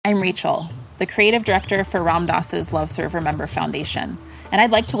I'm Rachel, the creative director for Ram Dass's Love Serve Remember Foundation, and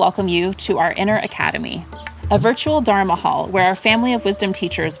I'd like to welcome you to our Inner Academy, a virtual Dharma hall where our family of wisdom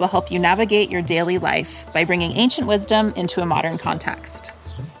teachers will help you navigate your daily life by bringing ancient wisdom into a modern context.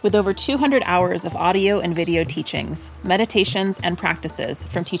 With over 200 hours of audio and video teachings, meditations, and practices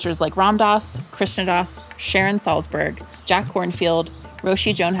from teachers like Ram Dass, Krishna Das, Sharon Salzberg, Jack Kornfield,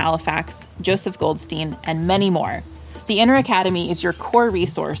 Roshi Joan Halifax, Joseph Goldstein, and many more, the Inner Academy is your core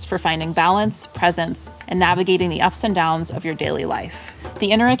resource for finding balance, presence, and navigating the ups and downs of your daily life.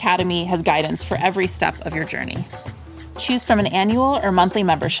 The Inner Academy has guidance for every step of your journey. Choose from an annual or monthly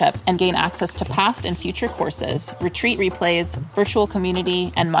membership and gain access to past and future courses, retreat replays, virtual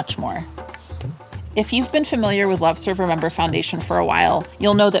community, and much more. If you've been familiar with Love Serve Remember Foundation for a while,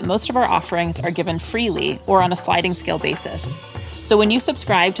 you'll know that most of our offerings are given freely or on a sliding scale basis. So when you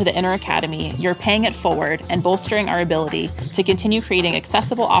subscribe to the Inner Academy, you're paying it forward and bolstering our ability to continue creating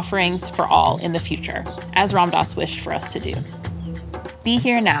accessible offerings for all in the future, as Ram Dass wished for us to do. Be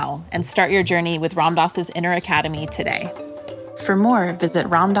here now and start your journey with Ram Dass's Inner Academy today. For more, visit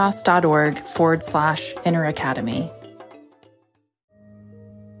ramdass.org/Inner Academy.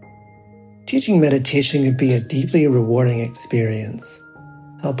 Teaching meditation can be a deeply rewarding experience.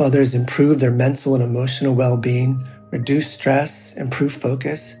 Help others improve their mental and emotional well-being, reduce stress, improve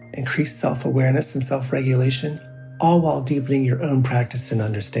focus, increase self-awareness and self-regulation, all while deepening your own practice and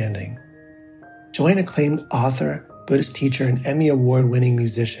understanding. Join acclaimed author, Buddhist teacher, and Emmy Award-winning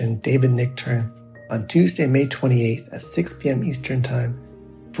musician David Nichtern on Tuesday, May 28th at 6 p.m. Eastern Time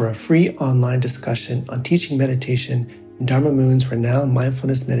for a free online discussion on teaching meditation in Dharma Moon's renowned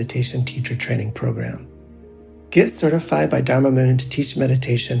mindfulness meditation teacher training program. Get certified by Dharma Moon to teach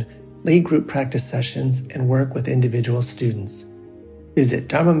meditation, lead group practice sessions, and work with individual students. Visit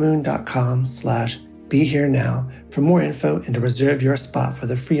dharmamoon.com/BeHereNow for more info and to reserve your spot for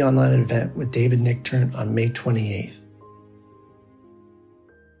the free online event with David Nichtern on May 28th.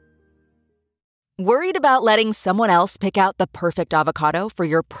 Worried about letting someone else pick out the perfect avocado for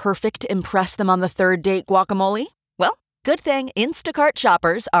your perfect impress them on the third date guacamole? Well, good thing Instacart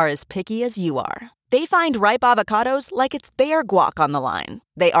shoppers are as picky as you are. They find ripe avocados like it's their guac on the line.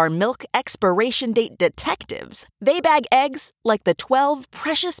 They are milk expiration date detectives. They bag eggs like the 12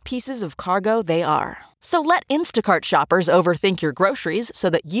 precious pieces of cargo they are. So let Instacart shoppers overthink your groceries so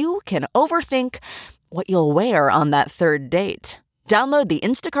that you can overthink what you'll wear on that third date. Download the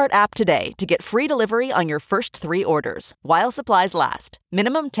Instacart app today to get free delivery on your first 3 orders, while supplies last.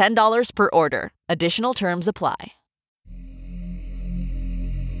 Minimum $10 per order. Additional terms apply.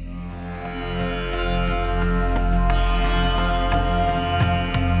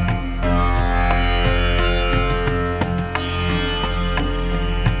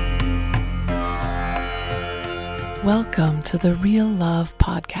 Welcome to the Real Love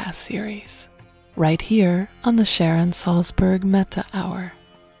podcast series, right here on the Sharon Salzberg Metta Hour.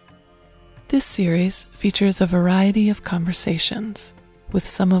 This series features a variety of conversations with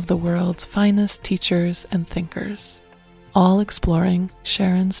some of the world's finest teachers and thinkers, all exploring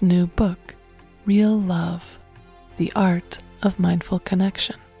Sharon's new book, Real Love, The Art of Mindful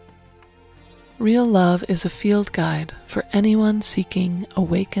Connection. Real Love is a field guide for anyone seeking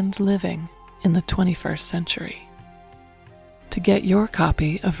awakened living in the 21st century. To get your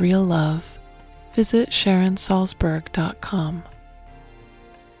copy of Real Love, visit SharonSalzberg.com.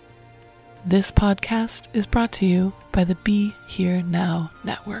 This podcast is brought to you by the Be Here Now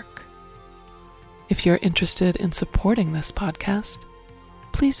Network. If you're interested in supporting this podcast,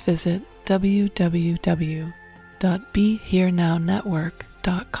 please visit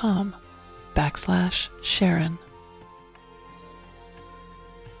www.BeHereNowNetwork.com/Sharon.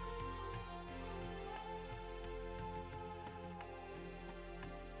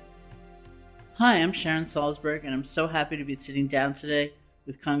 Hi, I'm Sharon Salzberg, and I'm so happy to be sitting down today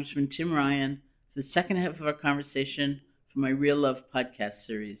with Congressman Tim Ryan for the second half of our conversation for my Real Love podcast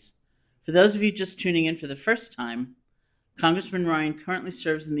series. For those of you just tuning in for the first time, Congressman Ryan currently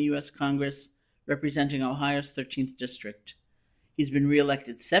serves in the U.S. Congress representing Ohio's 13th District. He's been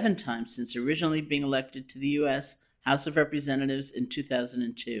reelected 7 times since originally being elected to the U.S. House of Representatives in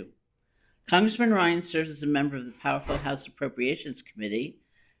 2002. Congressman Ryan serves as a member of the powerful House Appropriations Committee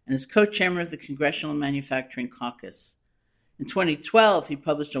and is co-chairman of the Congressional Manufacturing Caucus. In 2012, he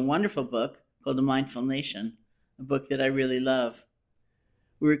published a wonderful book called A Mindful Nation, a book that I really love.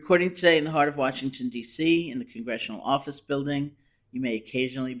 We're recording today in the heart of Washington, D.C., in the Congressional Office Building. You may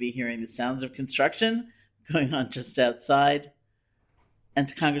occasionally be hearing the sounds of construction going on just outside. And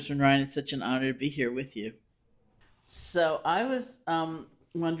to Congressman Ryan, it's such an honor to be here with you. So I was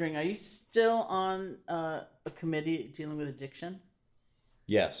wondering, are you still on a committee dealing with addiction?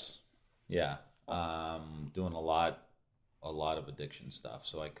 Yes. Yeah. Doing a lot of addiction stuff.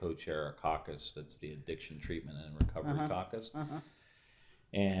 So I co-chair a caucus that's the Addiction Treatment and Recovery Caucus.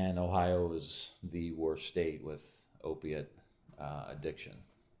 And Ohio is the worst state with opiate addiction.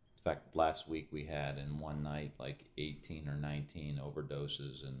 In fact, last week we had in one night like 18 or 19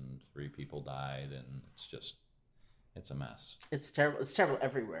 overdoses and 3 people died, and it's a mess. It's terrible. It's terrible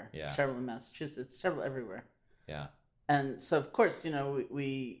everywhere. Yeah. It's terrible in Massachusetts. It's terrible everywhere. Yeah. And so, of course,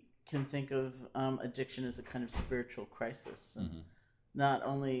 we can think of addiction as a kind of spiritual crisis. And not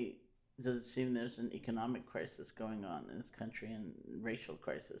only does it seem there's an economic crisis going on in this country and racial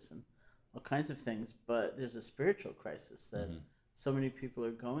crisis and all kinds of things, but there's a spiritual crisis that so many people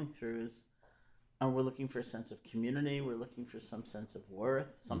are going through. And we're looking for a sense of community. We're looking for some sense of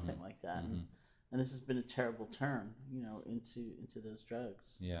worth, something like that. And this has been a terrible turn, into those drugs.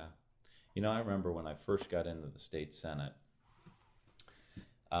 Yeah. I remember when I first got into the state Senate,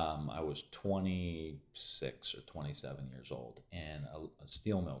 I was 26 or 27 years old, and a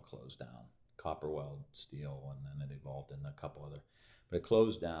steel mill closed down, Copper Weld Steel, and then it evolved into a couple other. But it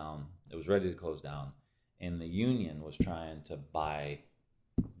closed down. It was ready to close down, and the union was trying to buy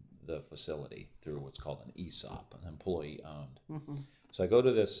the facility through what's called an ESOP, an employee-owned. So I go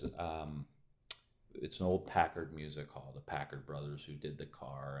to this. It's an old Packard music hall, the Packard brothers who did the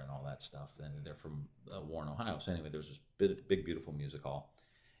car and all that stuff. And they're from Warren, Ohio. So anyway, there's this big, beautiful music hall.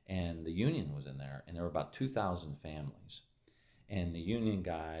 And the union was in there, and there were about 2,000 families. And the union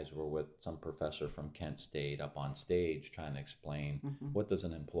guys were with some professor from Kent State up on stage trying to explain what does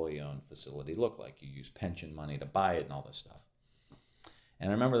an employee-owned facility look like. You use pension money to buy it and all this stuff. And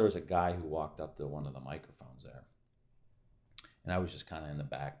I remember there was a guy who walked up to one of the microphones there. And I was just kind of in the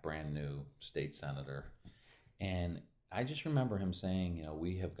back, brand new state senator. And I just remember him saying,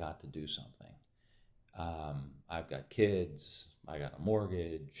 we have got to do something. I've got kids, I got a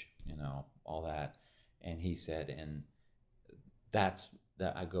mortgage, all that. And he said, and that's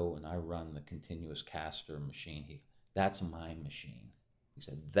that I go and I run the continuous caster machine. That's my machine. He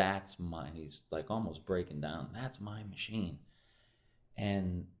said, that's mine. He's like almost breaking down. That's my machine.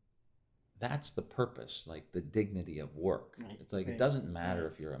 And that's the purpose, like the dignity of work. Right, it's like, it doesn't matter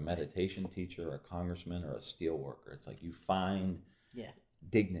if you're a meditation teacher or a congressman or a steel worker. It's like you find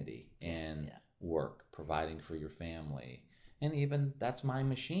dignity in work, providing for your family. And even that's my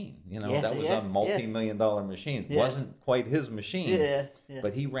machine. That was a multi-million-dollar machine. It wasn't quite his machine,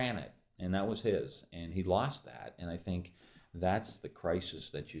 but he ran it, and that was his. And he lost that. And I think that's the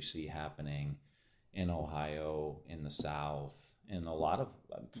crisis that you see happening in Ohio, in the South, in a lot of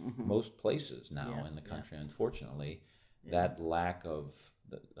most places now in the country, unfortunately. That lack of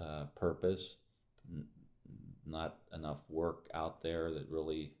purpose, not enough work out there that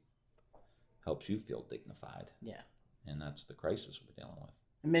really helps you feel dignified. Yeah. And that's the crisis we're dealing with.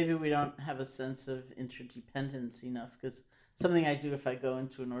 And maybe we don't have a sense of interdependence enough, because something I do if I go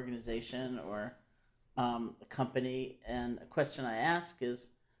into an organization or a company, and a question I ask is,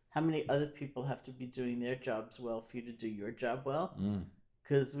 how many other people have to be doing their jobs well for you to do your job well?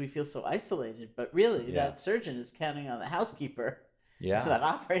 Because we feel so isolated. But really, that surgeon is counting on the housekeeper for that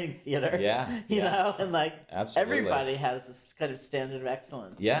operating theater. You know, and like everybody has this kind of standard of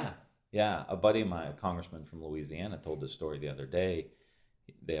excellence. Yeah, a buddy of mine, a congressman from Louisiana, told this story the other day.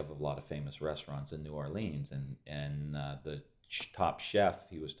 They have a lot of famous restaurants in New Orleans, and the top chef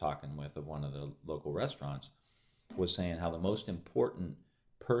he was talking with of one of the local restaurants was saying how the most important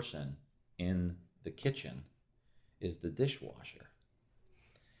person in the kitchen is the dishwasher.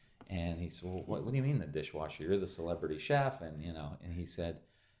 And he said, well, what do you mean the dishwasher? You're the celebrity chef. And, and he said,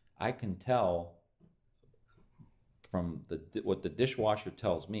 I can tell from what the dishwasher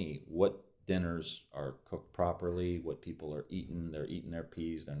tells me what dinners are cooked properly, what people are eating. They're eating their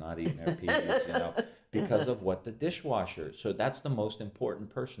peas, they're not eating their peas, because of what the dishwasher. So that's the most important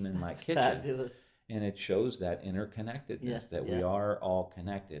person in my kitchen. Fabulous. And it shows that interconnectedness, that we are all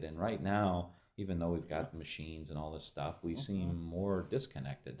connected. And right now, even though we've got machines and all this stuff, we seem more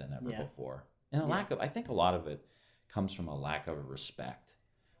disconnected than ever before. And I think a lot of it comes from a lack of respect.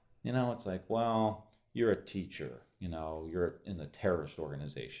 It's like, well, you're a teacher, you're in a terrorist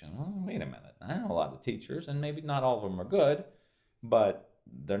organization. Well, wait a minute. I know a lot of teachers, and maybe not all of them are good, but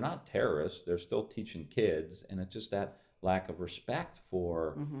they're not terrorists. They're still teaching kids, and it's just that lack of respect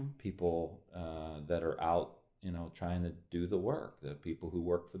for people that are out, trying to do the work, the people who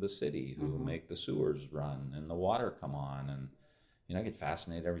work for the city, who make the sewers run and the water come on, and, You know, I get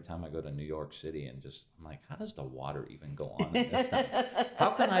fascinated every time I go to New York City and just, I'm like, how does the water even go on in this town? How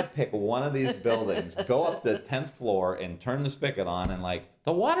can I pick one of these buildings, go up to the 10th floor and turn the spigot on and like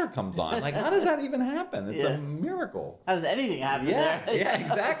the water comes on? Like, how does that even happen? It's a miracle. How does anything happen Yeah, there? yeah,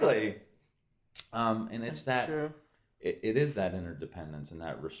 exactly. And it's That's that, true. it is that interdependence and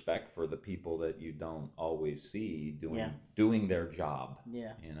that respect for the people that you don't always see doing their job.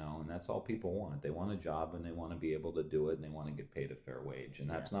 Yeah. You know, and that's all people want. They want a job and they want to be able to do it and they want to get paid a fair wage. And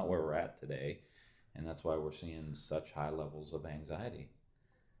that's not where we're at today. And that's why we're seeing such high levels of anxiety.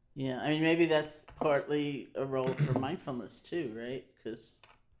 Yeah, I mean, maybe that's partly a role for mindfulness too, right? Because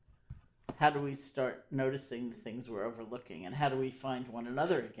how do we start noticing the things we're overlooking, and how do we find one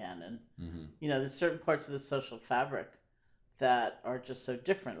another again? And you know, there's certain parts of the social fabric that are just so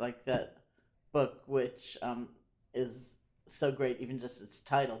different, like that book, which is so great, even just its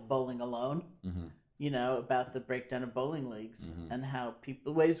title, Bowling Alone. You know, about the breakdown of bowling leagues and how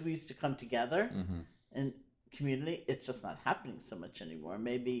people, the ways we used to come together and community, it's just not happening so much anymore.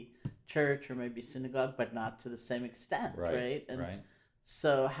 Maybe church or maybe synagogue, but not to the same extent, right? And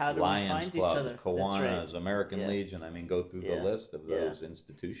so how do Lions we find Club, each other? Kiwanis, American Legion. I mean, go through the list of those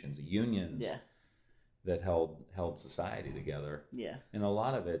institutions, unions that held society together. Yeah. And a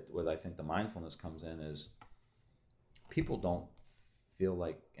lot of it, what I think the mindfulness comes in, is people don't feel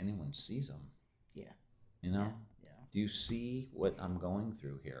like anyone sees them. Yeah. You know? Yeah. Do you see what I'm going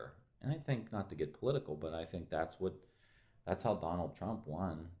through here? And I think, not to get political, but I think that's how Donald Trump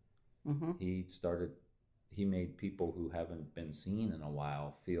won. He made people who haven't been seen in a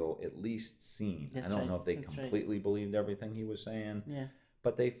while feel at least seen. I don't know if they completely believed everything he was saying,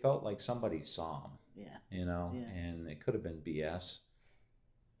 but they felt like somebody saw him. Yeah. You know, and it could have been BS.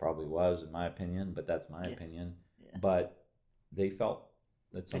 Probably was, in my opinion, but that's my opinion. Yeah. But they felt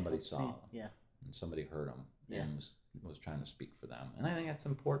that somebody saw them. Yeah. And somebody heard them and was trying to speak for them. And I think that's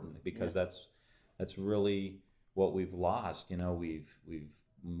important because that's really what we've lost. You know, we've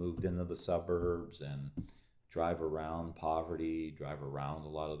moved into the suburbs and drive around poverty, drive around a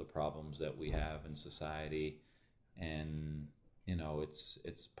lot of the problems that we have in society. And, you know, it's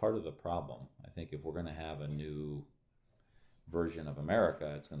part of the problem. I think if we're going to have a new version of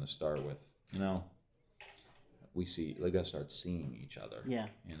America, it's going to start with, you know, we got to start seeing each other. Yeah.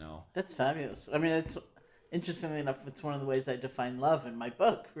 You know? That's fabulous. I mean, it's interestingly enough, it's one of the ways I define love in my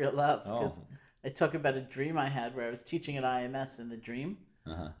book, Real Love, because I talk about a dream I had where I was teaching at IMS in the dream.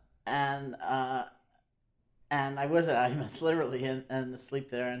 And I was at IMS literally and asleep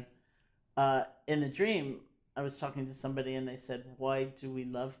there. And in the dream, I was talking to somebody and they said, "Why do we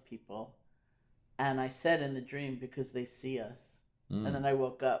love people?" And I said in the dream, "Because they see us." And then I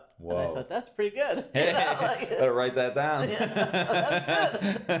woke up and I thought, that's pretty good. You know, like, better write that down.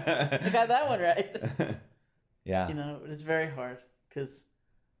 That's good. I got that one right. Yeah. You know, it's very hard because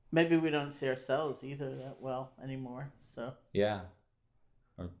maybe we don't see ourselves either that well anymore. So yeah.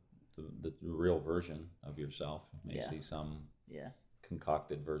 Or the real version of yourself. You may see some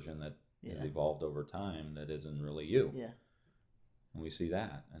concocted version that has evolved over time that isn't really you. Yeah. And we see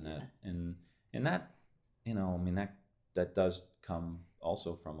that. And that and that, you know, I mean, that does come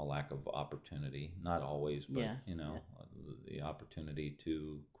also from a lack of opportunity. Not always, but you know, the opportunity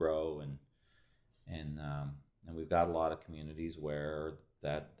to grow and we've got a lot of communities where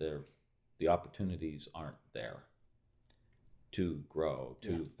the opportunities aren't there to grow,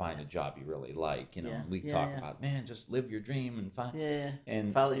 to find a job you really like. You know, and we talk about, man, just live your dream and find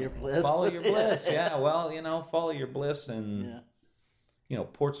and follow your bliss. Follow your bliss. Yeah, well, you know, follow your bliss and you know,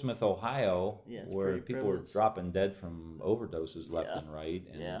 Portsmouth, Ohio, where people were dropping dead from overdoses left and right,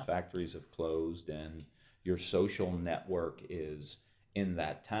 and factories have closed, and your social network is in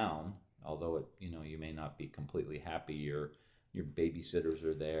that town. Although it, you know, you may not be completely happy. Your babysitters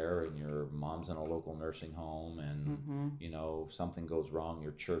are there, and your mom's in a local nursing home, and you know, something goes wrong,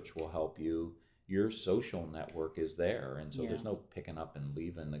 your church will help you. Your social network is there, and so there's no picking up and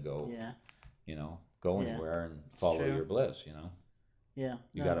leaving to go, you know, go anywhere and follow your bliss. You know. Yeah.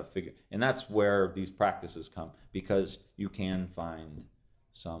 You got to figure, and that's where these practices come, because you can find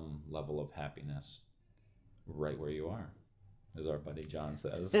some level of happiness right where you are, as our buddy John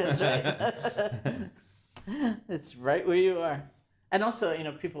says. That's right. It's right where you are. And also, you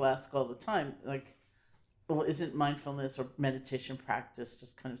know, people ask all the time, like, well, isn't mindfulness or meditation practice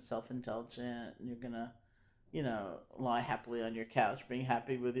just kind of self-indulgent, and you're going to, you know, lie happily on your couch, being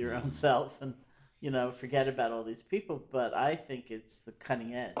happy with your own self, and you know, forget about all these people. But I think it's the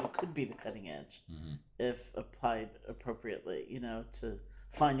cutting edge. It could be the cutting edge if applied appropriately, you know, to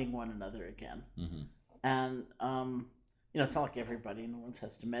finding one another again. And, you know, it's not like everybody in the world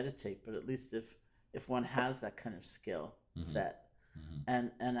has to meditate, but at least if one has that kind of skill set,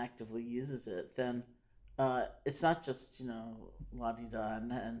 and actively uses it, then it's not just, la-di-da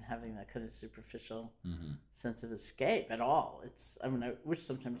and having that kind of superficial sense of escape at all. I wish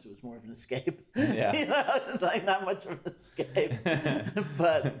sometimes it was more of an escape. Yeah. It's like not much of an escape.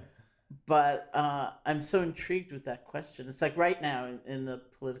 But I'm so intrigued with that question. It's like right now in the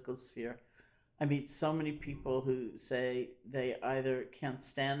political sphere, I meet so many people who say they either can't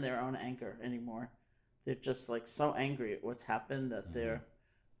stand their own anger anymore. They're just like so angry at what's happened that they're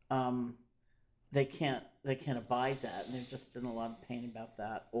they can't abide that, and they're just in a lot of pain about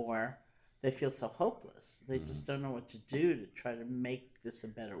that, or they feel so hopeless. They just don't know what to do to try to make this a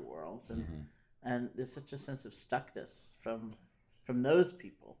better world, and there's such a sense of stuckness from those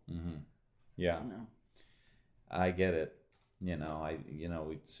people. Yeah, I get it.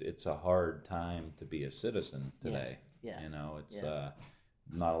 It's a hard time to be a citizen today. Yeah. It's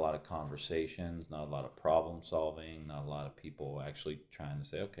not a lot of conversations, not a lot of problem solving, not a lot of people actually trying to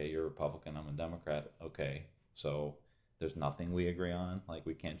say, okay, you're a Republican, I'm a Democrat. Okay, so there's nothing we agree on. Like,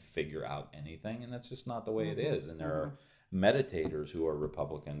 we can't figure out anything, and that's just not the way it is. And there are meditators who are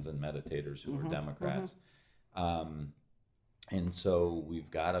Republicans and meditators who are Democrats. And so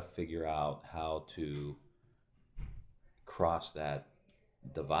we've got to figure out how to cross that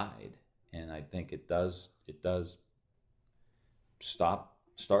divide. And I think it does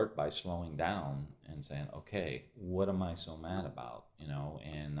start by slowing down and saying, okay, what am I so mad about?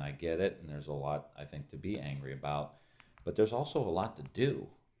 And I get it, and there's a lot, I think, to be angry about, but there's also a lot to do.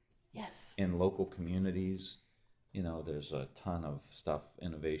 Yes. In local communities, there's a ton of stuff,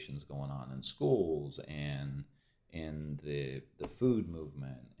 innovations going on in schools and in the food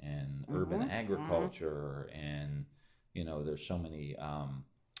movement and urban agriculture, and there's so many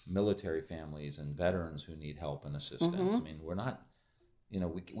military families and veterans who need help and assistance. I mean, we're not,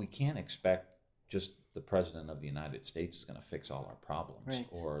 we can't expect just the president of the United States is going to fix all our problems, right,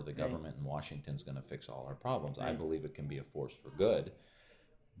 or the government in Washington is going to fix all our problems. Right. I believe it can be a force for good,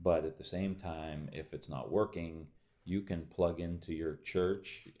 but at the same time, if it's not working, you can plug into your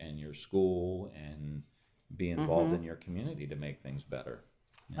church and your school and be involved in your community to make things better.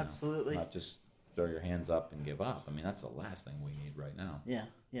 Absolutely. Not just throw your hands up and give up. I mean, that's the last thing we need right now. Yeah.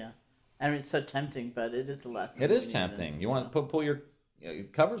 I mean, it's so tempting, but it is the last thing. It is tempting. You want to pull your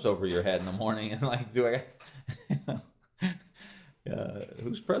covers over your head in the morning and like,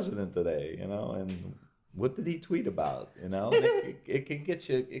 who's president today? And what did he tweet about? It can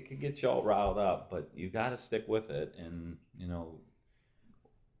get you all riled up, but you got to stick with it. And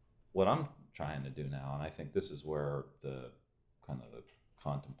what I'm trying to do now, and I think this is where the kind of the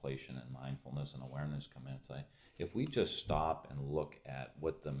contemplation and mindfulness and awareness come in. It's like, if we just stop and look at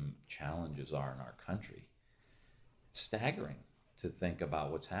what the challenges are in our country, it's staggering to think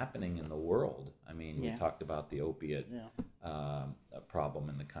about what's happening in the world. I mean, we talked about the opiate problem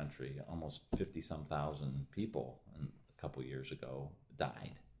in the country. Almost 50-some thousand people a couple years ago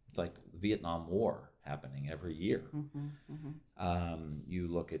died. It's like Vietnam War happening every year. You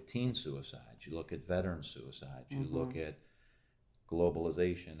look at teen suicides, you look at veteran suicides, you look at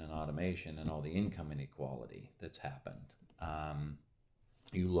globalization and automation and all the income inequality that's happened.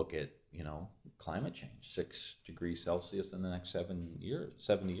 You look at, climate change, 6 degrees Celsius in the next 70 years is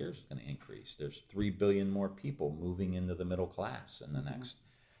going to increase. There's 3 billion more people moving into the middle class in the next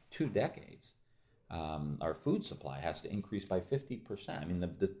 2 decades. Our food supply has to increase by 50%. I mean,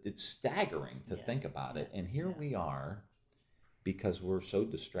 it's staggering to think about it. And here we are, because we're so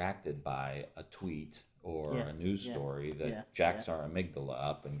distracted by a tweet or a news story that jacks our amygdala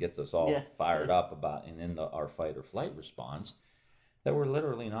up and gets us all fired up about and in our fight or flight response, that we're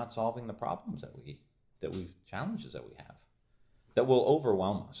literally not solving the problems challenges that we have, that will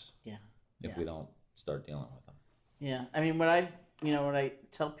overwhelm us if we don't start dealing with them. Yeah, I mean, what I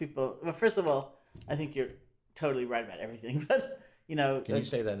tell people, well, first of all, I think you're totally right about everything, but can you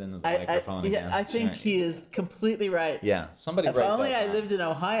say that into the microphone again? Yeah, I think he is completely right. Yeah, somebody. If only I lived in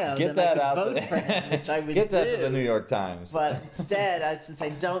Ohio, then I could vote for him, which I would Get that to the New York Times. But instead, since I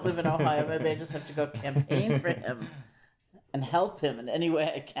don't live in Ohio, maybe I just have to go campaign for him and help him in any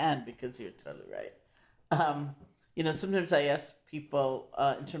way I can, because you're totally right. Sometimes I ask people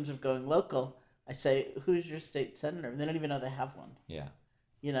in terms of going local, I say, who's your state senator? And they don't even know they have one. Yeah.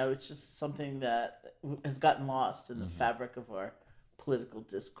 It's just something that has gotten lost in the fabric of our political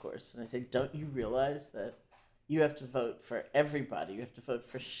discourse. And I say, don't you realize that you have to vote for everybody? You have to vote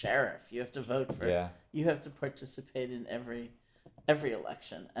for sheriff. You have to vote for, you have to participate in every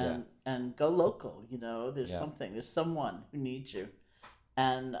election and go local. There's someone who needs you.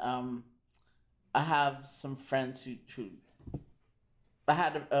 And I have some friends who I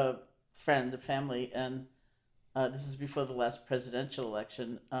had a friend, a family, and this is before the last presidential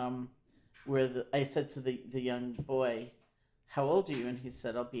election, where I said to the young boy, "How old are you?" And he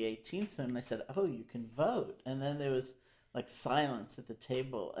said, "I'll be 18 soon." And I said, "Oh, you can vote." And then there was like silence at the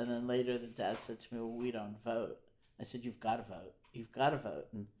table. And then later the dad said to me, "Well, we don't vote." I said, "You've got to vote. You've got to vote."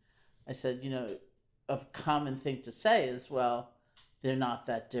 And I said, a common thing to say is, well, they're not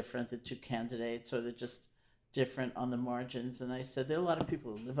that different, the two candidates, or they're just different on the margins. And I said, there are a lot of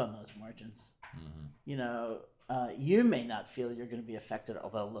people who live on those margins. Mm-hmm. You may not feel you're going to be affected,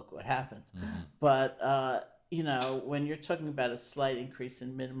 although look what happens. Mm-hmm. But, when you're talking about a slight increase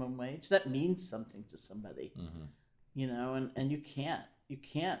in minimum wage, that means something to somebody, mm-hmm. And you can't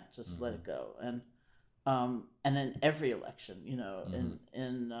just mm-hmm. let it go. And in every election, mm-hmm.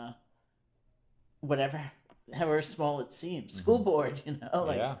 in however small it seems, school mm-hmm. board,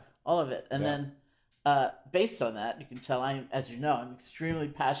 all of it. And then based on that, you can tell I'm extremely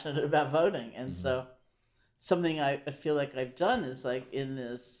passionate about voting. And mm-hmm. so something I feel like I've done is like in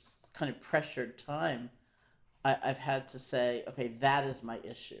this kind of pressured time, I've had to say, okay, that is my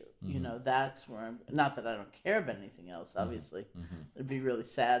issue. Mm-hmm. That's where I'm, not that I don't care about anything else, obviously. Mm-hmm. It'd be really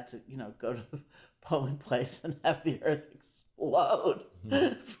sad to, go to the polling place and have the earth explode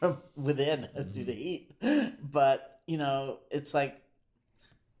mm-hmm. from within mm-hmm. due to heat. But, it's like,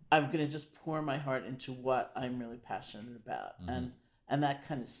 I'm going to just pour my heart into what I'm really passionate about. Mm-hmm. And that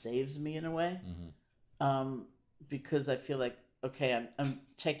kind of saves me in a way. Mm-hmm. Because I feel like, okay, I'm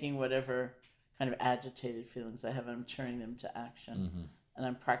taking whatever kind of agitated feelings I have, and I'm turning them to action. Mm-hmm. And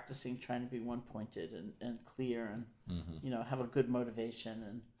I'm practicing trying to be one-pointed and clear and, mm-hmm. Have a good motivation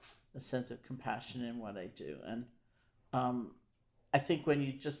and a sense of compassion in what I do. And I think when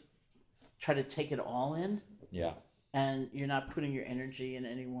you just try to take it all in, and you're not putting your energy in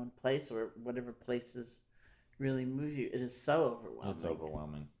any one place or whatever places really move you, it is so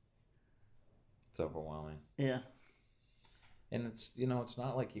overwhelming. It's overwhelming. Yeah. And it's, it's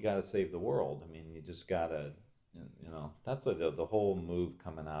not like you got to save the world. I mean, you just got to, that's like the whole move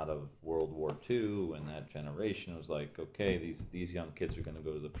coming out of World War II, and that generation was like, okay, these young kids are going to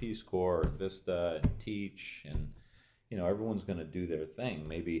go to the Peace Corps and Vista and teach, and, everyone's going to do their thing.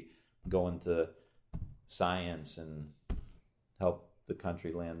 Maybe go into science and help the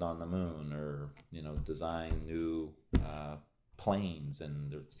country land on the moon, or, design new planes,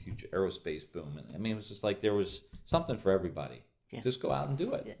 and there's a huge aerospace boom. And I mean, it was just like there was something for everybody. Yeah. Just go out and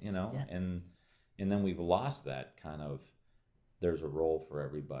do it, Yeah. And then we've lost that kind of, there's a role for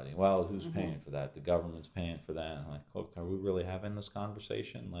everybody. Well, who's mm-hmm. paying for that? The government's paying for that. And I'm like, oh, are we really having this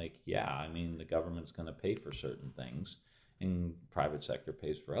conversation? Like, yeah, I mean, the government's going to pay for certain things, and private sector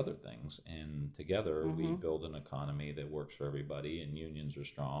pays for other things. And together mm-hmm. we build an economy that works for everybody, and unions are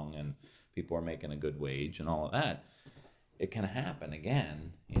strong, and people are making a good wage and all of that. It can happen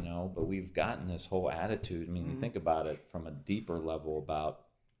again, but we've gotten this whole attitude. I mean, mm-hmm. you think about it from a deeper level about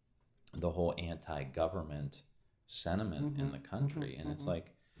the whole anti-government sentiment mm-hmm. in the country. Mm-hmm. And it's like,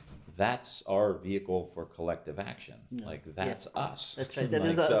 that's our vehicle for collective action. Yeah. Like, that's us. That's right. That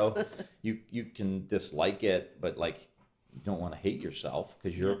is us. So you can dislike it, but like, you don't want to hate yourself,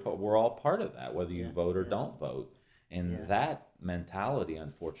 because we're all part of that, whether you vote or don't vote. And that mentality,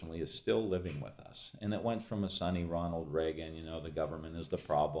 unfortunately, is still living with us. And it went from a sunny Ronald Reagan, the government is the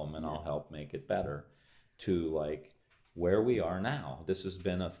problem and I'll help make it better, to like where we are now. This has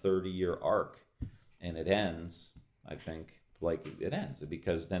been a 30-year arc, and it ends, I think, like it ends,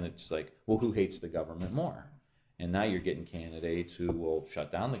 because then it's like, well, who hates the government more? And now you're getting candidates who will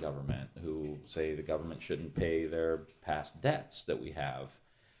shut down the government, who say the government shouldn't pay their past debts that we have,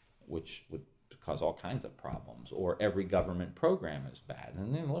 which would cause all kinds of problems, or every government program is bad.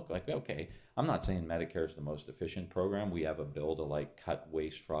 And then look, like, okay, I'm not saying Medicare is the most efficient program. We have a bill to like cut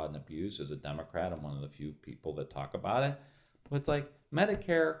waste, fraud, and abuse. As a Democrat, I'm one of the few people that talk about it. But it's like,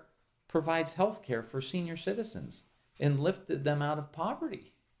 Medicare provides health care for senior citizens and lifted them out of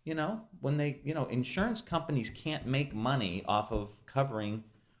poverty. When they, insurance companies can't make money off of covering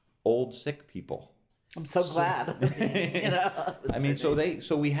old, sick people. I'm so glad. I mean,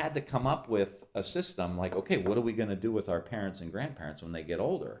 so we had to come up with a system like, okay, what are we going to do with our parents and grandparents when they get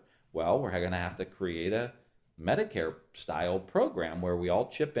older? Well, we're going to have to create a Medicare style program where we all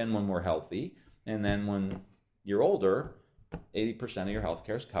chip in when we're healthy, and then when you're older, 80% of your health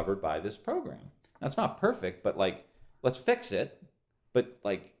care is covered by this program. Now, it's not perfect, but like, let's fix it. But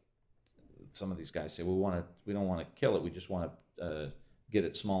like, some of these guys say, we don't want to kill it. We just want to get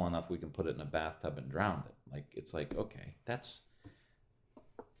it small enough we can put it in a bathtub and drown it. Like, it's like, okay, that's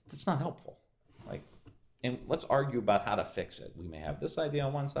not helpful. Like, and let's argue about how to fix it. We may have this idea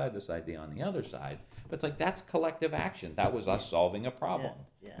on one side, this idea on the other side, but it's like, that's collective action. That was us solving a problem.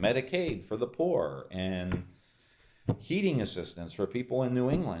 Medicaid for the poor, and heating assistance for people in New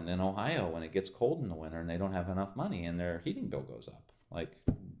England and Ohio when it gets cold in the winter and they don't have enough money and their heating bill goes up. Like,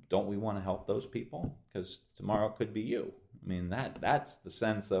 don't we want to help those people? Because tomorrow could be you. I mean, that's the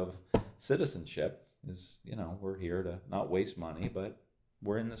sense of citizenship is, we're here to not waste money, but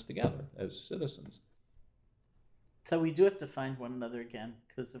we're in this together as citizens. So we do have to find one another again,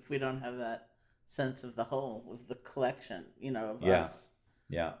 because if we don't have that sense of the whole, of the collection, of us.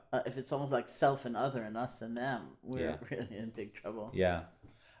 Yeah. If it's almost like self and other and us and them, we're really in big trouble. Yeah.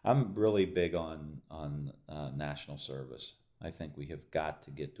 I'm really big on national service. I think we have got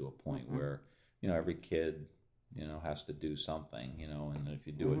to get to a point where, every kid, has to do something, and if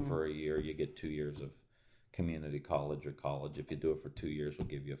you do it for a year, you get 2 years of community college or college. If you do it for 2 years, we'll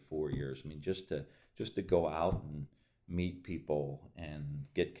give you 4 years. I mean, just to go out and meet people and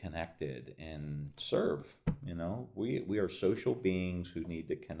get connected and serve. We are social beings who need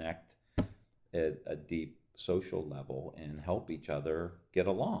to connect at a deep social level and help each other get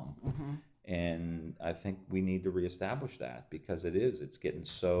along. And I think we need to reestablish that, because it's getting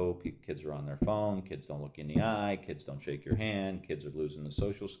so, kids are on their phone, kids don't look in the eye, kids don't shake your hand, kids are losing the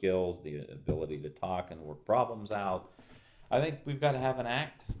social skills, the ability to talk and work problems out. I think we've got to have an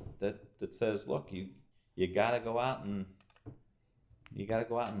act that says, look, you got to go out and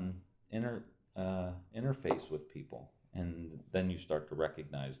interface with people, and then you start to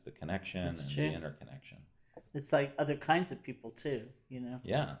recognize the connection and the interconnection. It's like other kinds of people too,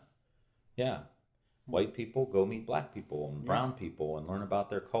 Yeah. White people go meet black people and brown people and learn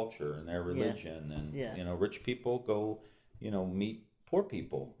about their culture and their religion. And, rich people go, meet poor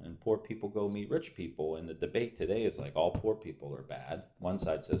people, and poor people go meet rich people. And the debate today is like all poor people are bad. One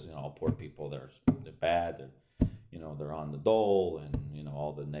side says, all poor people, they're bad. They're on the dole, and,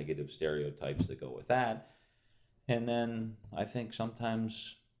 all the negative stereotypes that go with that. And then I think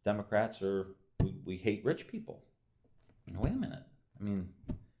sometimes Democrats we hate rich people. Wait a minute. I mean,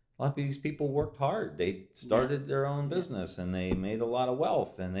 a lot of these people worked hard. They started their own business and they made a lot of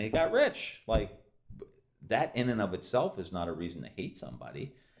wealth and they got rich. Like, that in and of itself is not a reason to hate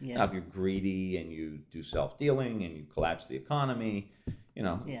somebody. Yeah. Now, if you're greedy and you do self-dealing and you collapse the economy,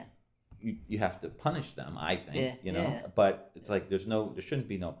 you have to punish them, I think, But it's like there shouldn't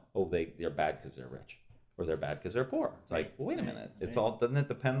be they're bad because they're rich or they're bad because they're poor. It's like, well, wait a minute. Doesn't it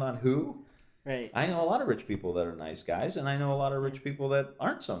depend on who? Right. I know a lot of rich people that are nice guys, and I know a lot of rich people that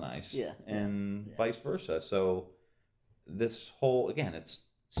aren't so nice, and vice versa. So this whole, again, it's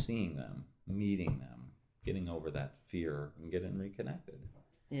seeing them, meeting them, getting over that fear, and getting reconnected.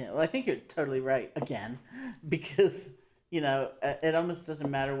 Yeah, well, I think you're totally right, again, because, it almost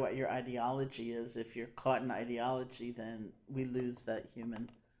doesn't matter what your ideology is. If you're caught in ideology, then we lose that human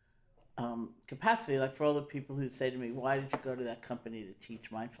capacity. Like, for all the people who say to me, why did you go to that company to teach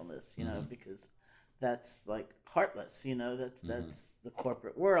mindfulness? Because that's like heartless, that's the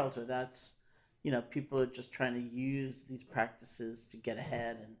corporate world, or that's, people are just trying to use these practices to get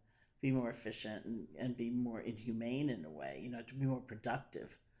ahead and be more efficient and be more inhumane in a way, to be more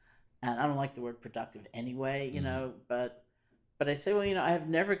productive. And I don't like the word productive anyway, but I say, well, I have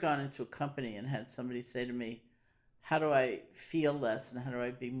never gone into a company and had somebody say to me, how do I feel less and how do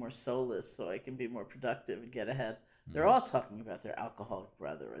I be more soulless so I can be more productive and get ahead? They're all talking about their alcoholic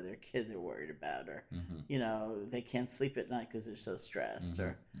brother or their kid they're worried about, or, they can't sleep at night because they're so stressed.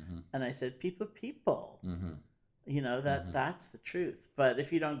 And I said, people, that's the truth. But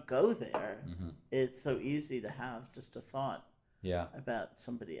if you don't go there, it's so easy to have just a thought about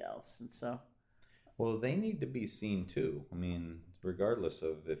somebody else. And so... Well, they need to be seen too. I mean, regardless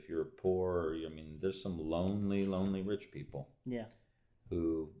of if you're poor, there's some lonely rich people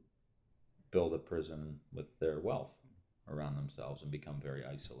who build a prison with their wealth around themselves and become very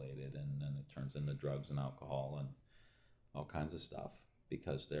isolated, and then it turns into drugs and alcohol and all kinds of stuff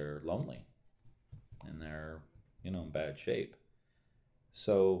because they're lonely and they're, in bad shape.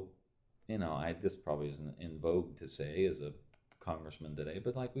 So, this probably isn't in vogue to say as a congressman today,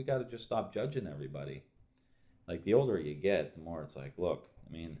 but like, we got to just stop judging everybody. Like, the older you get, the more it's like, look,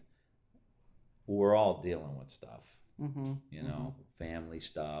 we're all dealing with stuff, family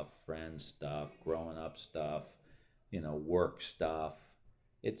stuff, friends stuff, growing up stuff, work stuff.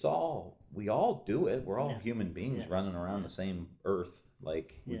 We all do it. We're all human beings running around the same earth.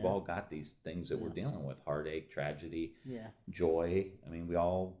 Like, we've all got these things that we're dealing with: heartache, tragedy, joy. We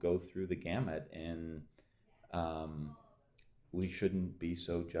all go through the gamut, and we shouldn't be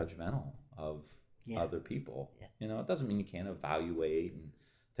so judgmental of other people. It doesn't mean you can't evaluate and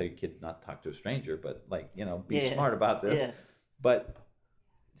tell your kid not to talk to a stranger, but be smart about this. But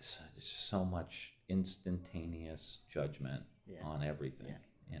there's just so much instantaneous judgment on everything,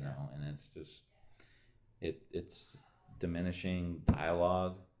 and it's just, It's diminishing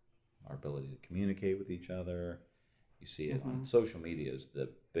dialogue, our ability to communicate with each other. You see it on social media is the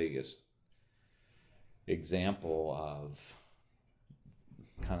biggest example of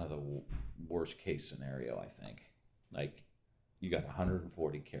kind of the worst case scenario, I think. Like, you got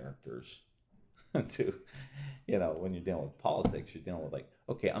 140 characters to, when you're dealing with politics, you're dealing with like,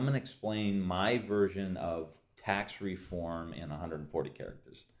 okay, I'm going to explain my version of tax reform in 140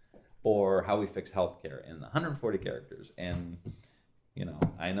 characters, or how we fix healthcare in 140 characters. And,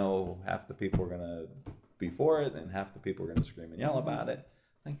 I know half the people are going to be for it and half the people are going to scream and yell about it.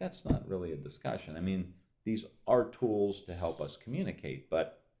 Like, that's not really a discussion. I mean, these are tools to help us communicate,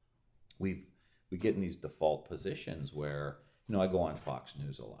 but we get in these default positions where, I go on Fox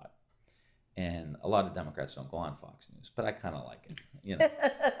News a lot. And a lot of Democrats don't go on Fox News, but I kind of like it,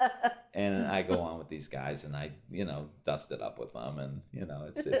 And I go on with these guys, and I, dust it up with them, and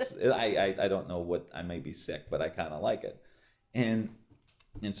I don't know what, I may be sick, but I kind of like it, and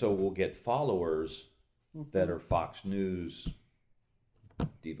so we'll get followers that are Fox News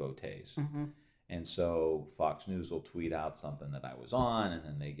devotees, and so Fox News will tweet out something that I was on, and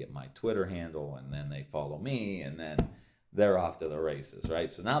then they get my Twitter handle, and then they follow me, and then they're off to the races, right?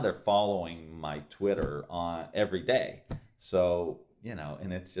 So now they're following my Twitter on every day. So,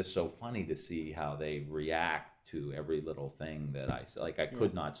 and it's just so funny to see how they react to every little thing that I say. Like, I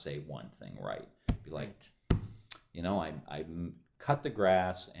could not say one thing right. Be like, I cut the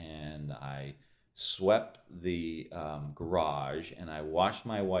grass, and I swept the garage, and I washed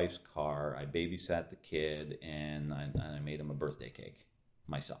my wife's car, I babysat the kid, and I made him a birthday cake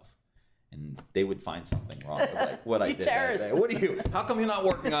myself. And they would find something wrong with like what I did that day. What do you? How come you're not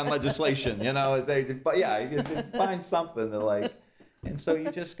working on legislation? But yeah, you find something to like, and so you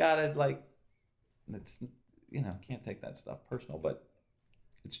just gotta like, it's can't take that stuff personal, but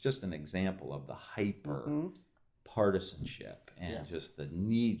it's just an example of the hyper partisanship and just the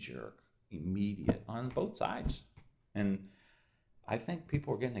knee jerk, immediate on both sides, and I think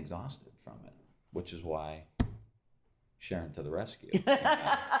people are getting exhausted from it, which is why Sharon to the rescue.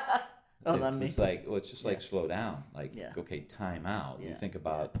 It's just like slow down. Like, okay, time out. You think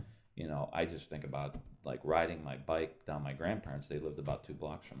about, I just think about like riding my bike down. My grandparents, they lived about 2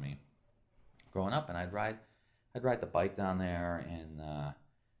 blocks from me growing up, and I'd ride the bike down there, and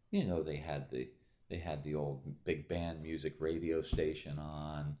they had the old big band music radio station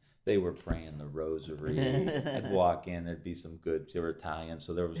on. They were praying the rosary. I'd walk in, there'd be some good. They were Italian,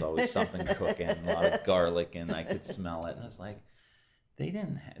 so there was always something cooking, a lot of garlic, and I could smell it. And I was like, they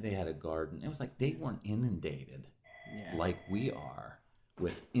had a garden. It was like they weren't inundated like we are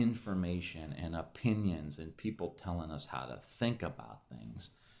with information and opinions and people telling us how to think about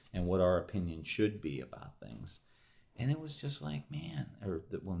things and what our opinion should be about things. And it was just like, man,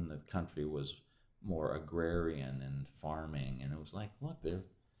 when the country was more agrarian and farming, and it was like, look, there are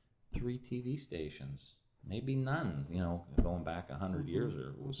 3 TV stations, maybe none, going back 100 years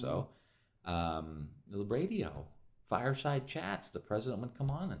or so. The radio, fireside chats, the president would come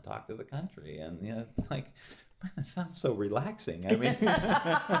on and talk to the country, and it's like, man, it sounds so relaxing. I mean,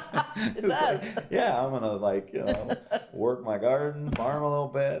 it does. Like, I'm gonna work my garden, farm a little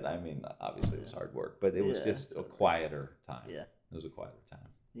bit. I mean, obviously it was hard work, but it was just a quieter time. It was a quieter time.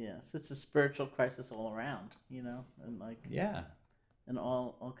 Yes, it's a spiritual crisis all around, and like and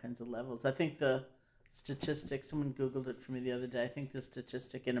all kinds of levels. I think the statistic, someone Googled it for me the other day. I think the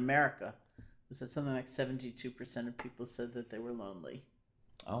statistic in America was that something like 72% of people said that they were lonely.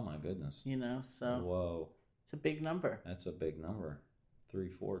 Oh my goodness. So whoa, it's a big number. That's a big number.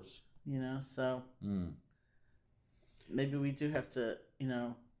 3/4. So maybe we do have to,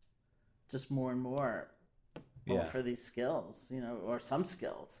 just more and more offer these skills, or some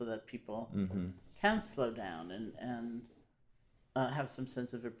skills, so that people can slow down and have some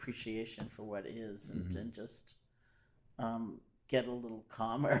sense of appreciation for what is, and just get a little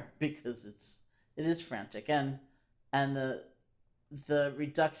calmer, because it is frantic, and the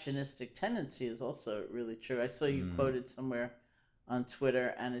reductionistic tendency is also really true. I saw you quoted somewhere on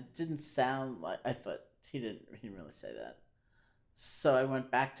Twitter, and it didn't sound like, I thought he didn't really say that. So I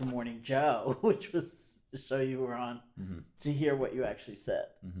went back to Morning Joe, which was the show you were on, to hear what you actually said.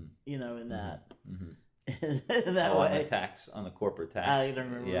 In that. In that way. On the corporate tax. I don't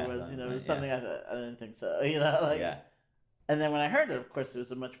remember what it was. It was something I thought, I didn't think so. And then when I heard it, of course, it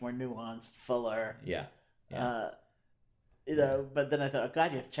was a much more nuanced, fuller. But then I thought, oh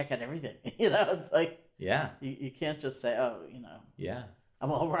God, you have to check out everything. It's like, you can't just say, oh,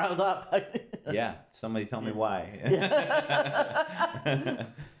 I'm all riled up. Somebody tell me why.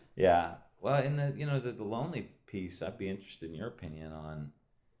 Well, in the lonely piece, I'd be interested in your opinion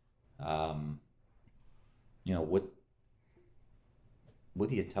on, you know, what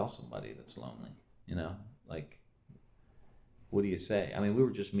do you tell somebody that's lonely? You know, like, what do you say? I mean, we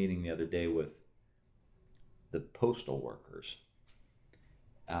were just meeting the other day with the postal workers,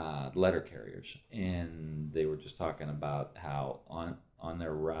 letter carriers, and they were just talking about how on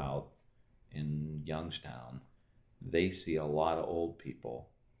their route in Youngstown, they see a lot of old people,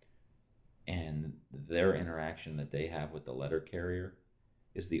 and their interaction that they have with the letter carrier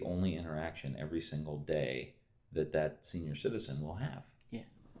is the only interaction every single day that senior citizen will have. Yeah.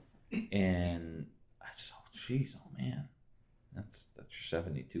 And I said, oh, geez, oh man, that's your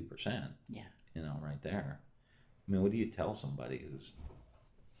 72%. Yeah. You know, right there. I mean, what do you tell somebody who's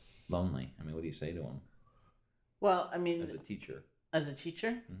lonely? I mean, what do you say to them? Well, I mean, as a teacher.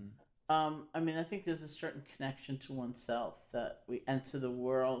 Mm-hmm. I mean, I think there's a certain connection to oneself and to the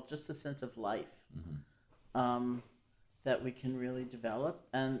world, just a sense of life, mm-hmm. That we can really develop.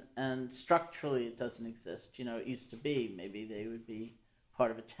 And structurally, it doesn't exist. You know, it used to be, maybe they would be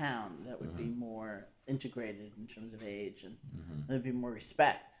part of a town that would mm-hmm. be more integrated in terms of age, and mm-hmm. there'd be more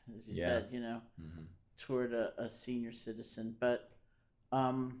respect, as you said, you know, mm-hmm. toward a senior citizen. But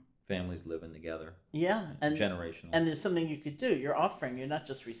families living together. Yeah. And generational. And there's something you could do. You're offering, you're not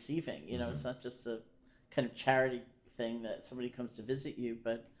just receiving, you know, mm-hmm. It's not just a kind of charity thing that somebody comes to visit you,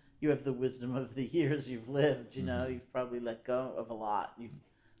 but you have the wisdom of the years you've lived, you know, mm-hmm. you've probably let go of a lot, you've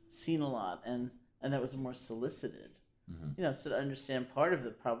seen a lot, and that was more solicited. Mm-hmm. You know, so to understand, part of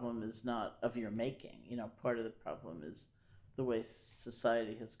the problem is not of your making, you know, part of the problem is the way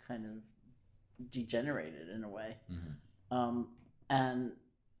society has kind of degenerated in a way. Mm-hmm. And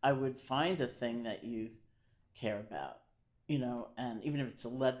I would find a thing that you care about, you know, and even if it's a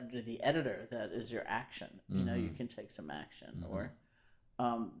letter to the editor, that is your action. Mm-hmm. You know, you can take some action, mm-hmm. or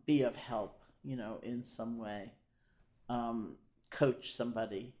be of help, you know, in some way. Coach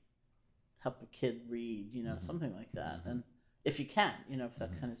somebody, help a kid read, you know, mm-hmm. something like that. Mm-hmm. And if you can, you know, if that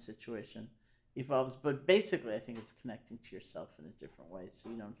mm-hmm. kind of situation evolves. But basically, I think it's connecting to yourself in a different way, so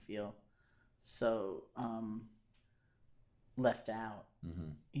you don't feel so left out, mm-hmm.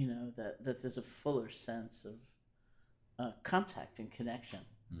 you know, that there's a fuller sense of contact and connection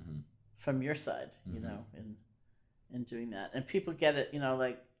mm-hmm. from your side, mm-hmm. you know, in doing that. And people get it, you know,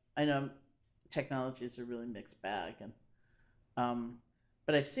 like, I know technology is a really mixed bag, and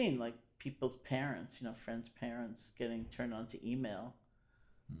but I've seen, like, people's parents, you know, friends' parents getting turned on to email,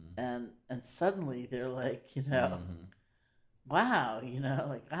 mm-hmm. and suddenly they're like, you know, mm-hmm. wow, you know,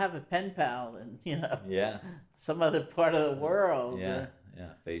 like, I have a pen pal in, you know, yeah, some other part of the world. Yeah,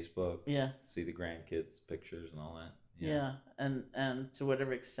 Facebook. Yeah. See the grandkids' pictures and all that. Yeah, and to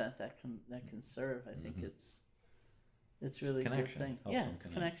whatever extent that can serve, I think mm-hmm. it's really a good thing. Yeah, it's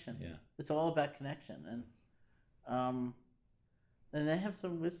connection. Yeah. It's all about connection. And they have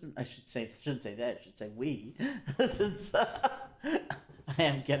some wisdom. Shouldn't say that. I should say we, since I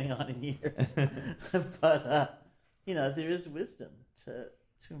am getting on in years. But you know, there is wisdom to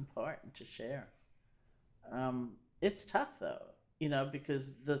impart and to share. It's tough though, you know,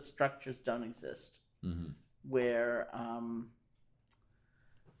 because the structures don't exist. Mm-hmm. Where I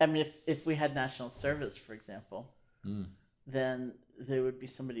mean, if we had national service, for example, then there would be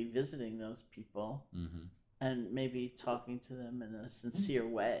somebody visiting those people. Mm-hmm. And maybe talking to them in a sincere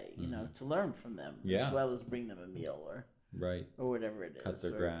way, you know, to learn from them, as well as bring them a meal or whatever it is. Cut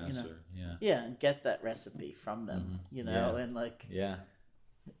their grass, you know, and get that recipe from them, mm-hmm. you know, and like,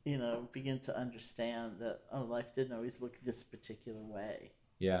 you know, begin to understand that, oh, life didn't always look this particular way.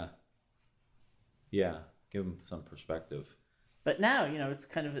 Yeah. Give them some perspective. But now, you know, it's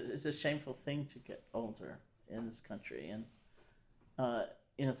a shameful thing to get older in this country, and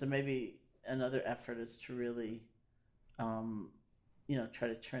you know, so maybe another effort is to really, you know, try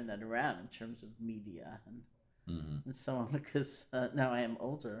to turn that around in terms of media and so on, because now I am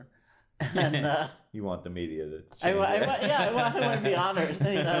older. And you want the media to change I want to be honored.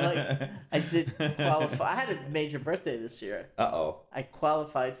 You know, like, I did qualify. I had a major birthday this year. I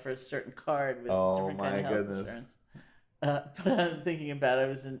qualified for a certain card with different kind of health insurance. But I'm thinking about it. I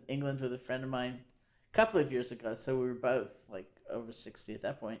was in England with a friend of mine a couple of years ago, so we were both like over 60 at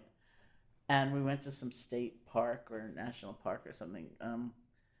that point. And we went to some state park or national park or something,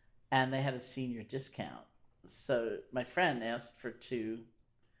 and they had a senior discount. So my friend asked for 2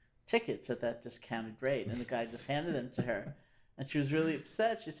 tickets at that discounted rate, and the guy just handed them to her. And she was really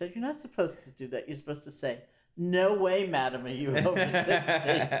upset. She said, "You're not supposed to do that. You're supposed to say, 'No way, madam, are you over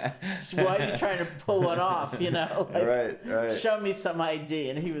 60? Why are you trying to pull one off, you know? Like, right. Show me some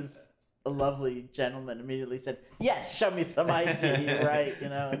ID." And he was a lovely gentleman, immediately said, "Yes, show me some ID, you're right," you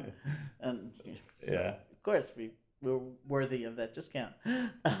know. And so, of course, we were worthy of that discount.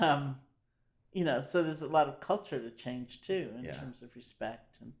 so there's a lot of culture to change too in Yeah. terms of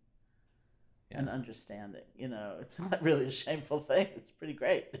respect and Yeah. and understanding. It's not really a shameful thing. It's pretty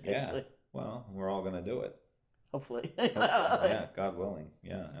great. Yeah. actually. Well, we're all going to do it. Hopefully. Yeah, God willing.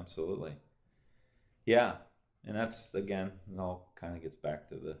 Yeah, absolutely. Yeah, and that's, again, it all kind of gets back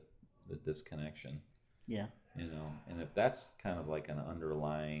to the disconnection, Yeah. and if that's kind of like an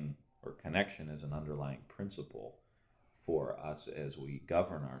underlying, or connection is an underlying principle for us as we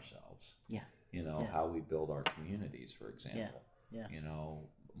govern ourselves, Yeah. Yeah. how we build our communities, for example, Yeah.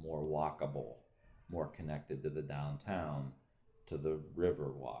 more walkable, more connected to the downtown, to the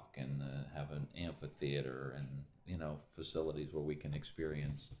river walk, and have an amphitheater and facilities where we can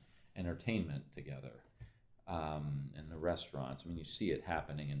experience entertainment together, and the restaurants. I mean, you see it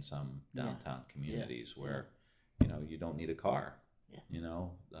happening in some downtown communities where you don't need a car.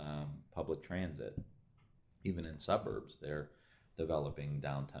 Public transit, even in suburbs, they're developing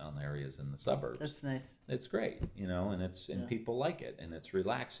downtown areas in the suburbs. That's nice. It's great, and people like it, and it's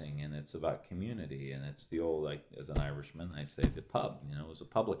relaxing, and it's about community, and it's the old, like, as an Irishman, I say the pub, it was a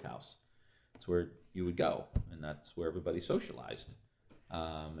public house. It's where you would go, and that's where everybody socialized,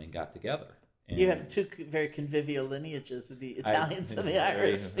 and got together. And You have two very convivial lineages of the Italians and the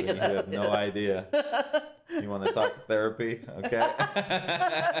Irish. You have no idea. You want to talk therapy? Okay.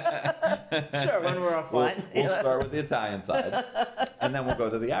 Sure, when we're offline. We'll start with the Italian side, and then we'll go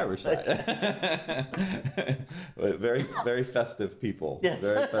to the Irish side. Very, very festive people. Yes.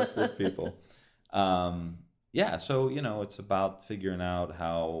 Very festive people. So it's about figuring out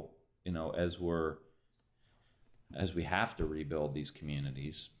how, as we have to rebuild these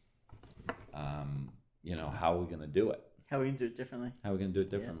communities, how are we going to do it? How are we going to do it differently? How are we going to do it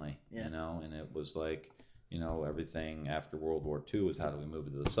differently? Yeah. And it was like, everything after World War II was, how do we move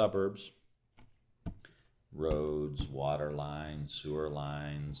it to the suburbs? Roads, water lines, sewer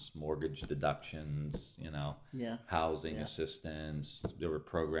lines, mortgage deductions, housing assistance. There were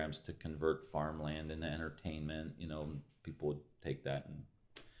programs to convert farmland into entertainment. People would take that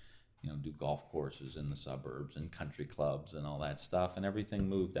and, do golf courses in the suburbs and country clubs and all that stuff. And everything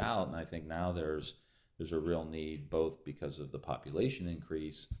moved out. And I think now there's a real need, both because of the population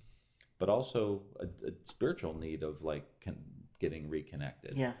increase, but also a spiritual need of getting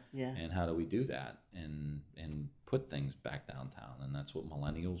reconnected. Yeah. And how do we do that and put things back downtown? And that's what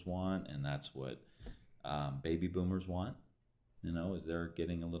millennials want, and that's what baby boomers want. As they're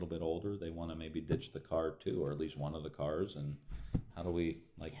getting a little bit older, they want to maybe ditch the car too, or at least one of the cars. And how do we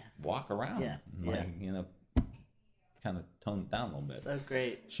walk around? And, kind of tone it down a little bit. So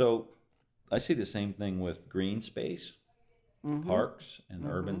great. So I see the same thing with green space. Parks and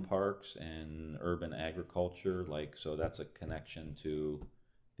urban parks and urban agriculture, so that's a connection to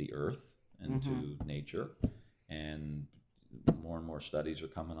the earth and to nature, and more studies are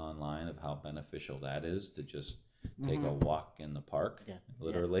coming online of how beneficial that is, to just take a walk in the park,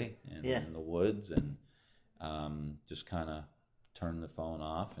 literally, and in the woods, and just kind of turn the phone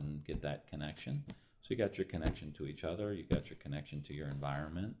off and get that connection. So you got your connection to each other, you got your connection to your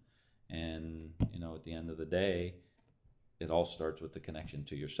environment, and at the end of the day, it all starts with the connection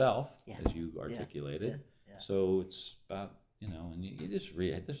to yourself, as you articulated. Yeah. So it's about, and you just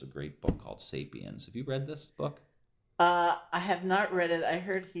read, there's a great book called Sapiens. Have you read this book? I have not read it. I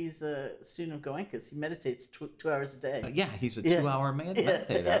heard he's a student of Goenka's. He meditates 2 hours a day. He's a 2-hour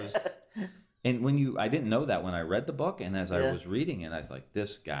meditator. And I didn't know that when I read the book, and as I was reading it, I was like,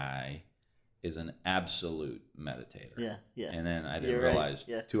 this guy is an absolute meditator. Yeah. And then I didn't realize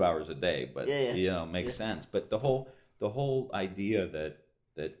 2 hours a day, but makes sense. But the whole idea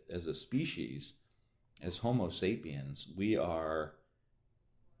that as a species, as Homo sapiens, we are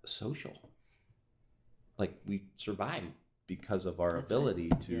social. We survive because of our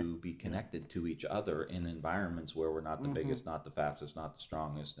ability to be connected to each other in environments where we're not the biggest, not the fastest, not the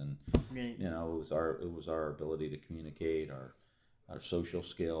strongest, and it was our ability to communicate, our social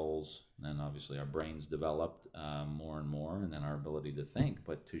skills, and then obviously our brains developed more and more, and then our ability to think,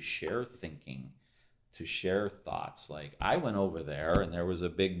 but to share thinking, to share thoughts. I went over there and there was a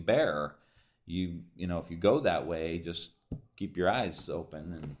big bear. If you go that way, just keep your eyes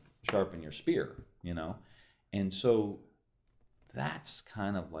open and sharpen your spear, And so that's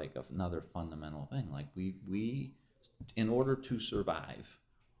kind of another fundamental thing. We in order to survive,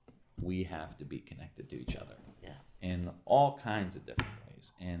 we have to be connected to each other. Yeah. In all kinds of different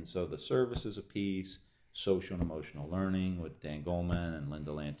ways. And so the services of peace, social and emotional learning with Dan Goleman and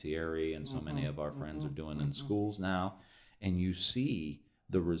Linda Lantieri, and so many of our friends are doing in schools now. And you see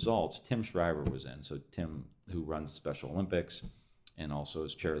the results. Tim Shriver was in. So Tim, who runs Special Olympics and also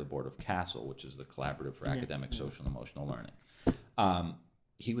is chair of the board of CASEL, which is the Collaborative for Academic, Social, and Emotional Learning.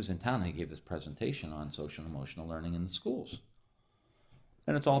 he was in town and he gave this presentation on social and emotional learning in the schools.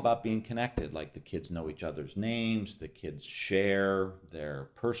 And it's all about being connected. Like the kids know each other's names, the kids share their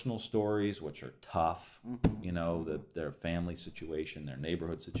personal stories, which are tough, you know, their family situation, their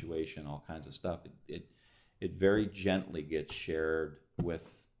neighborhood situation, all kinds of stuff. It very gently gets shared with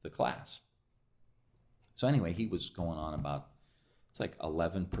the class. So anyway, he was going on about, it's like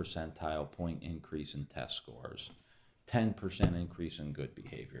 11 percentile point increase in test scores, 10% increase in good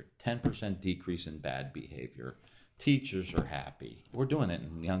behavior, 10% decrease in bad behavior. Teachers are happy. We're doing it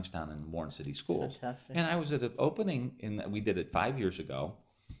in Youngstown and Warren City schools. Fantastic. And I was at an opening, we did it 5 years ago,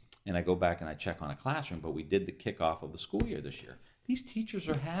 and I go back and I check on a classroom, but we did the kickoff of the school year this year. These teachers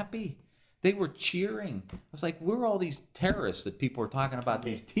are happy. They were cheering. I was like, we're all these terrorists that people are talking about,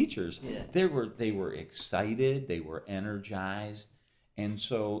 these teachers. Yeah. They were excited. They were energized. And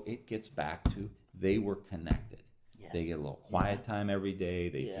so it gets back to they were connected. Yeah. They get a little quiet time every day.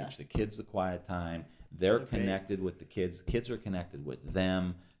 They Yeah. teach the kids the quiet time. They're So great. connected with the kids. The kids are connected with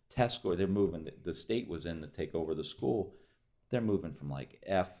them. Test score, they're moving. The state was in to take over the school. They're moving from like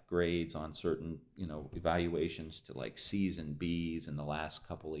F grades on certain, you know, evaluations to like C's and B's in the last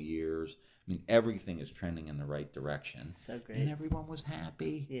couple of years. I mean, everything is trending in the right direction. So great. And everyone was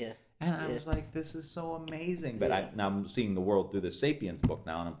happy. Yeah. And I Yeah. was like, this is so amazing. But Yeah. now I'm seeing the world through the Sapiens book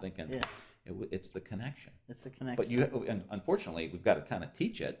now, and I'm thinking, Yeah. it's the connection. It's the connection. But and unfortunately, we've got to kind of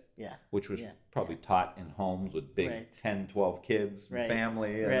teach it, Yeah. which was Yeah. probably taught in homes with big Right. 10, 12 kids, Right.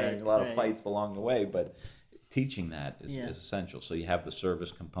 family, and Right. a lot Right. of fights along the way. But teaching that is Yeah. essential. So you have the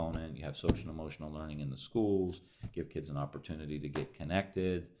service component, you have social and emotional learning in the schools, give kids an opportunity to get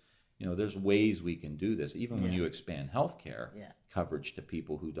connected. You know, there's ways we can do this, even when Yeah. you expand healthcare Yeah. coverage to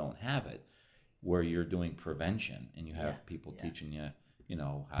people who don't have it, where you're doing prevention and you have Yeah. people Yeah. teaching you, you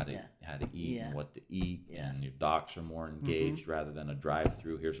know, how to Yeah. eat Yeah. and what to eat, Yeah. and your docs are more engaged rather than a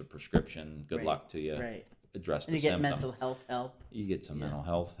drive-through. Here's a prescription. Good Right. luck to you. Right. Address And the you get symptom. mental health help. You get some Yeah. mental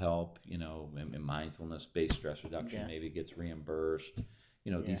health help. You know, and mindfulness-based stress reduction Yeah. maybe gets reimbursed.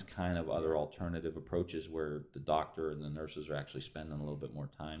 You know, Yeah. these kind of other alternative approaches where the doctor and the nurses are actually spending a little bit more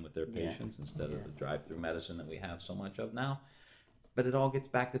time with their Yeah. patients instead Yeah. of the drive-through medicine that we have so much of now. But it all gets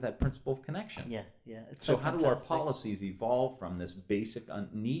back to that principle of connection. Yeah. Yeah. It's So how do our fantastic. policies evolve from this basic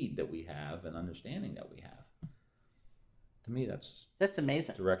need that we have and understanding that we have? To me, that's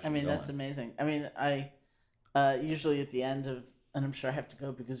amazing. direction I mean, going. that's amazing. I mean, I usually at the end of, and I'm sure I have to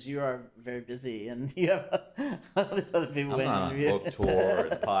go because you are very busy and you have all these other people I'm waiting not for on you. book tour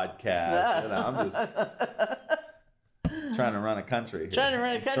and podcast. You know, I'm just trying to run a country. Here. Trying to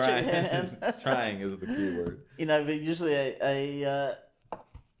run a country, Trying, man. trying is the key word. You know, but usually I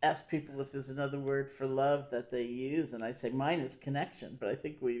ask people if there's another word for love that they use, and I say mine is connection. But I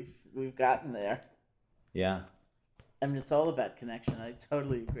think we've gotten there. Yeah. I mean, it's all about connection. I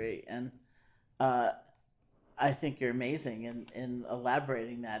totally agree, and I think you're amazing in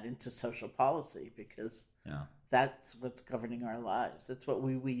elaborating that into social policy because Yeah. that's what's governing our lives. That's what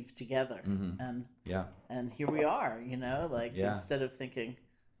we weave together, and Yeah. and here we are. You know, like Yeah. instead of thinking,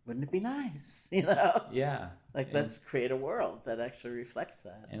 wouldn't it be nice? You know, Yeah. like And- let's create a world that actually reflects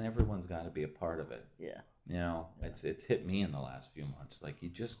that. And everyone's got to be a part of it. Yeah, You know, it's hit me in the last few months. Like you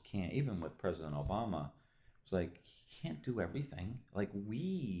just can't, even with President Obama, it's like he can't do everything. Like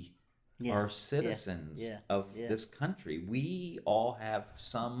we Yeah. are citizens Yeah. of Yeah. this country. We all have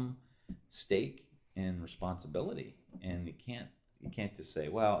some stake in responsibility, and you can't just say,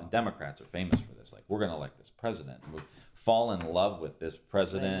 well, and Democrats are famous for this. Like we're going to elect this president, and we fall in love with this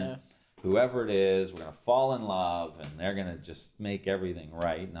president. Whoever it is, we're going to fall in love, and they're going to just make everything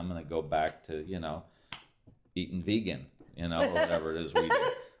right. And I'm going to go back to, you know, eating vegan, you know, or whatever it is we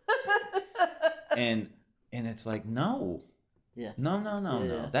do. And it's like, no. yeah, No.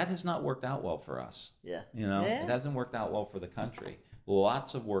 Yeah. That has not worked out well for us. yeah. You know, Yeah. it hasn't worked out well for the country.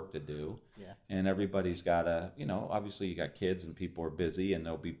 Lots of work to do. Yeah. And everybody's got to, you know, obviously you got kids and people are busy, and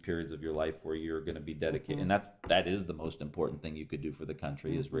there'll be periods of your life where you're going to be dedicated. And that is the most important thing you could do for the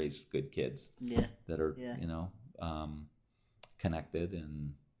country is raise good kids Yeah. that are, Yeah. you know, connected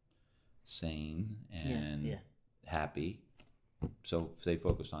and sane and yeah. happy. So stay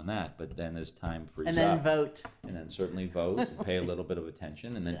focused on that. But then as time frees And then up, vote. and then certainly vote and pay a little bit of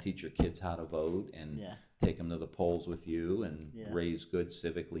attention, and then Yeah. teach your kids how to vote and Yeah. take them to the polls with you and Yeah. raise good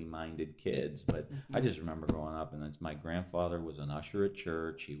civically minded kids. But I just remember growing up, and my grandfather was an usher at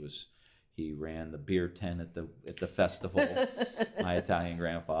church. He ran the beer tent at the festival. My Italian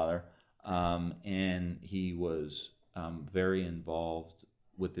grandfather, and he was very involved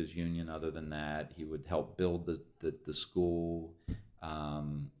with his union. Other than that, he would help build the school.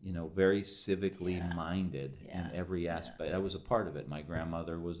 very civically minded in every aspect. That was a part of it. My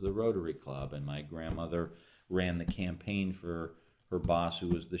grandmother was the Rotary Club, and my grandmother ran the campaign for her boss, who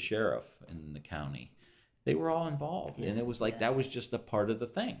was the sheriff in the county. They were all involved, and it was like that was just a part of the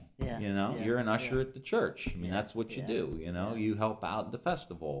thing. You're an usher at the church. I mean, that's what you do. You help out at the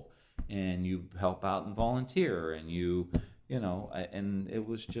festival, and you help out and volunteer, and and it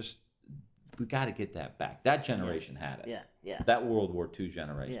was just, we got to get that back. That generation had it. That World War II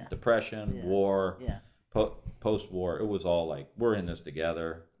generation, Depression, war, post-war. It was all like, we're in this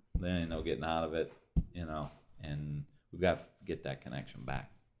together. There ain't no getting out of it. And we've got to get that connection back.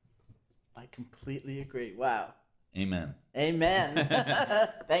 I completely agree. Wow. Amen.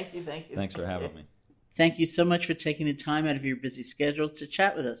 Thank you. Thanks for having me. Thank you so much for taking the time out of your busy schedule to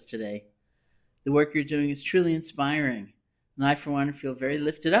chat with us today. The work you're doing is truly inspiring, and I, for one, feel very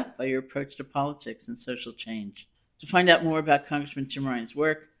lifted up by your approach to politics and social change. To find out more about Congressman Tim Ryan's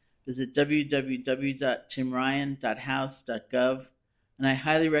work, visit www.timryan.house.gov, and I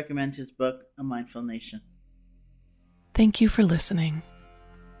highly recommend his book, A Mindful Nation. Thank you for listening.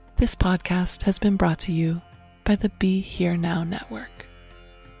 This podcast has been brought to you by the Be Here Now Network.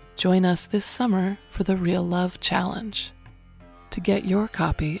 Join us this summer for the Real Love Challenge. To get your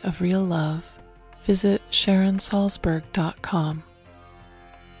copy of Real Love, visit SharonSalzberg.com.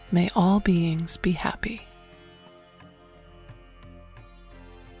 May all beings be happy.